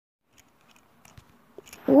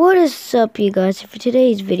What is up, you guys? For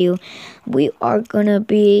today's video, we are gonna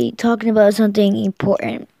be talking about something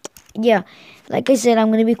important. Yeah, like I said,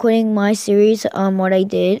 I'm gonna be quitting my series on what I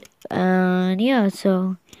did, and yeah,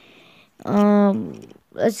 so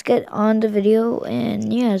let's get on the video,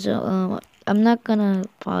 and yeah, so I'm not gonna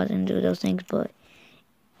pause and do those things, but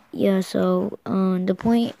yeah, so the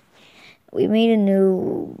point we made a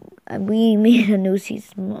new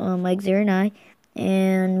season, like Zero and I,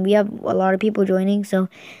 and we have a lot of people joining. So,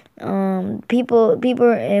 people,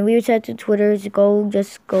 and we said to Twitter to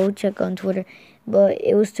just go check on Twitter, but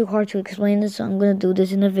it was too hard to explain this, so I'm gonna do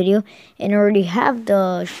this in a video, and I already have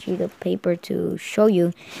the sheet of paper to show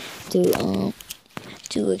you, to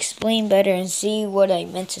explain better and see what I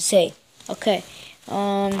meant to say. Okay,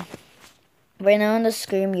 right now on the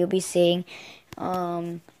screen you'll be seeing,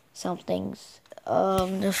 some things.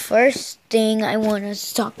 The first thing I want us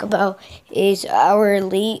to talk about is our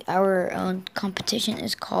elite. Our competition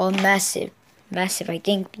is called Massive. Massive, I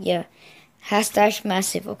think. Yeah. Hashtag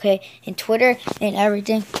Massive, okay? In Twitter and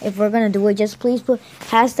everything. If we're gonna do it, just please put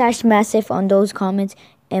hashtag Massive on those comments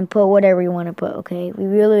and put whatever you want to put, okay? We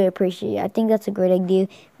really appreciate it. I think that's a great idea.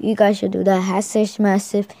 You guys should do that. Hashtag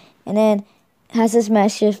Massive, and then hashtag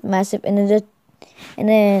Massive, and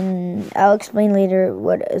then I'll explain later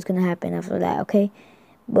what is going to happen after that, okay?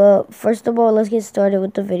 But first of all, let's get started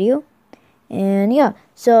with the video. And yeah,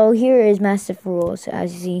 so here is Massive rules,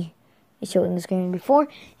 as you see. It showed on the screen before.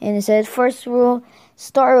 And it says, first rule,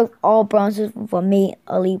 start with all bronzes with a main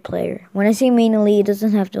elite player. When I say main elite, it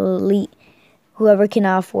doesn't have to elite. Whoever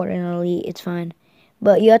cannot afford an elite, it's fine.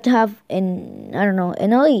 But you have to have an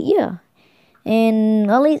elite, yeah. And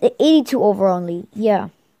elite, 82 overall elite, yeah.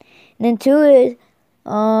 And then 2 is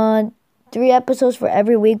 3 episodes for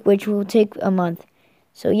every week, which will take a month.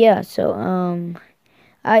 So yeah, so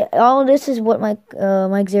all this is what Mike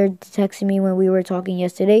Zero texted me when we were talking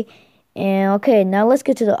yesterday. And okay, now let's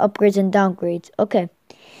get to the upgrades and downgrades. Okay,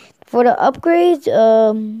 for the upgrades,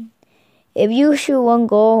 if you shoot 1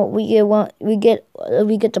 goal, we get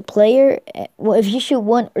the player. Well, if you shoot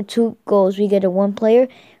 1 or 2 goals, we get a 1 player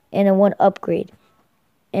and a 1 upgrade.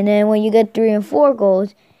 And then when you get 3 and 4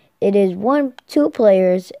 goals, it is 2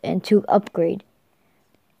 players and 2 upgrade.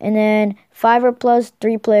 And then 5 or plus,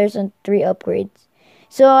 3 players and 3 upgrades.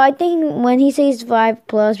 So I think when he says 5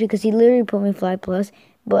 plus, because he literally put me 5 plus,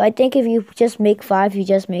 but I think if you just make 5, you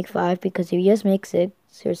just make 5, because if you just make 6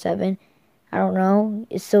 or 7, I don't know,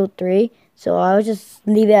 it's still 3. So I'll just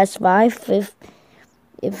leave it as 5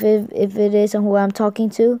 if it is who I'm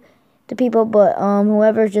talking to, the people. But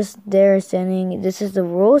whoever's just there standing, this is the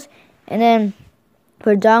rules. And then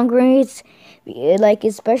for downgrades, like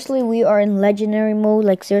especially we are in legendary mode.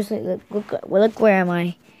 Like seriously, look where am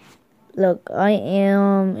I? Look, I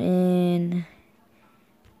am in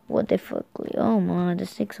what the fuck? Oh my, the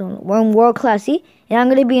 6. We're in world class. See, and I'm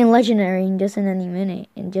gonna be in legendary in just in any minute,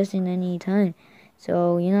 and just in any time.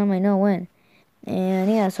 So I might know when. And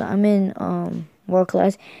yeah, so I'm in world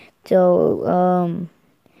class. So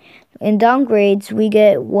in downgrades, we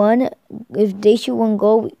get 1 if they shoot 1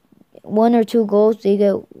 goal. 1 or 2 goals, they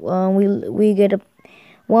get we get a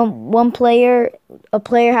one player. A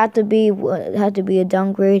player had to be a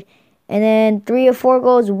downgrade, and then 3 or 4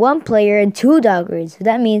 goals, 1 player and 2 downgrades. So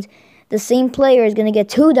that means the same player is gonna get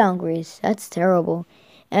 2 downgrades. That's terrible.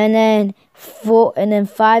 And then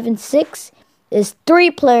 5 and 6 is 3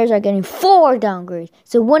 players are getting 4 downgrades.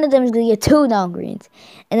 So one of them is gonna get 2 downgrades,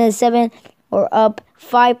 and then 7 or up,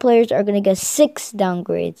 5 players are gonna get 6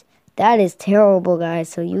 downgrades. That is terrible, guys.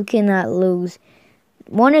 So you cannot lose.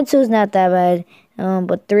 1 and 2 is not that bad,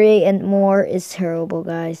 but 3 and more is terrible,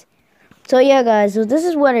 guys. So yeah, guys. So this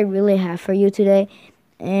is what I really have for you today,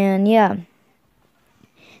 and yeah.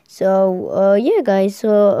 So yeah, guys.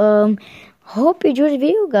 So hope you enjoyed the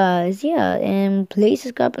video, guys. Yeah, and please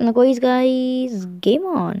subscribe and like always, guys. Game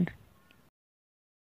on.